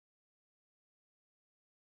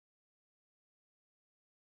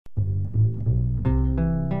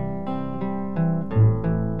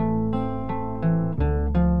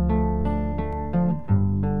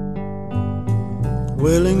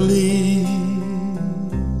Willingly,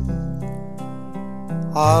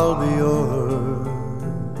 I'll be yours.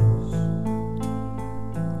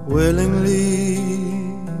 Willingly,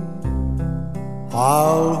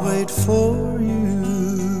 I'll wait for you.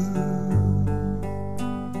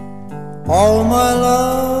 All my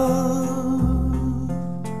love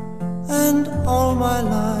and all my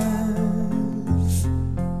life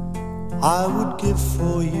I would give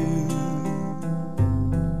for you.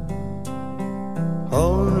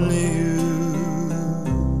 Only you,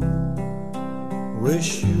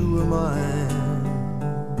 wish you were mine,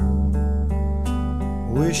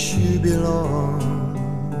 wish you belonged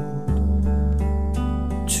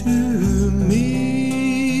to me.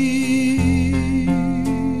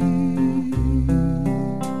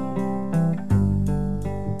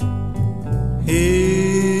 Here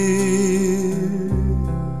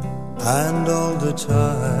and all the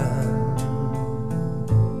time,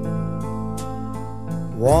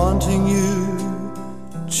 wanting you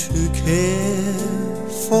to care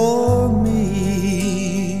for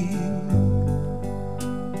me,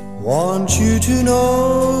 want you to know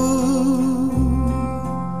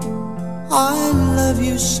I love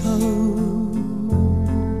you so.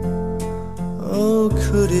 Oh,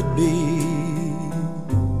 could it be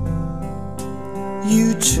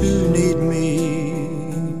you too need me?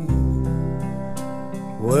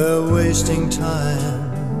 We're wasting time.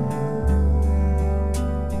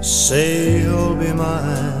 Say you'll be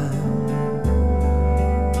mine,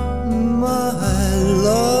 my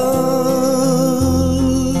love.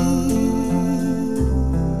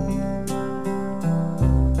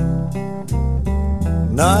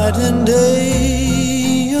 Night and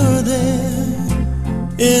day you're there,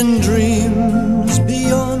 in dreams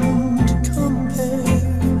beyond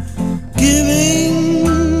compare, giving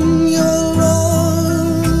your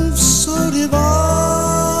love so divine.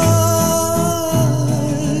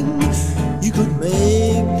 You could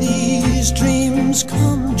make these dreams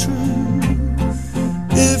come true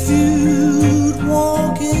if you'd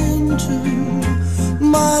walk into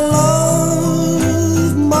my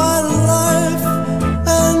love, my life,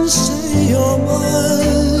 and say you're mine.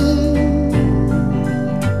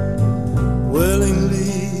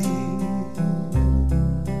 Willingly,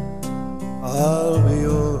 I'll be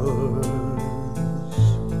yours.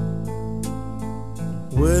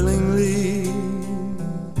 Willingly,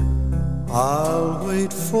 I'll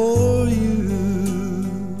wait for you.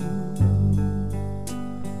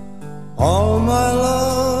 All my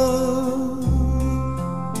love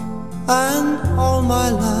and all my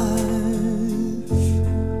life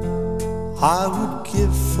I would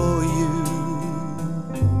give for you.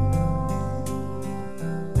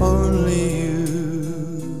 Only you,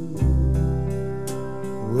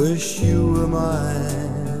 wish you were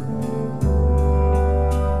mine,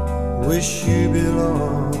 wish you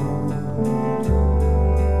belonged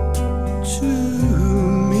to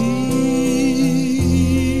me.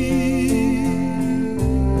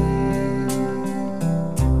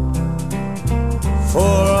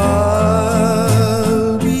 For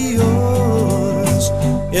I'll be yours,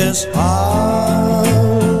 yes,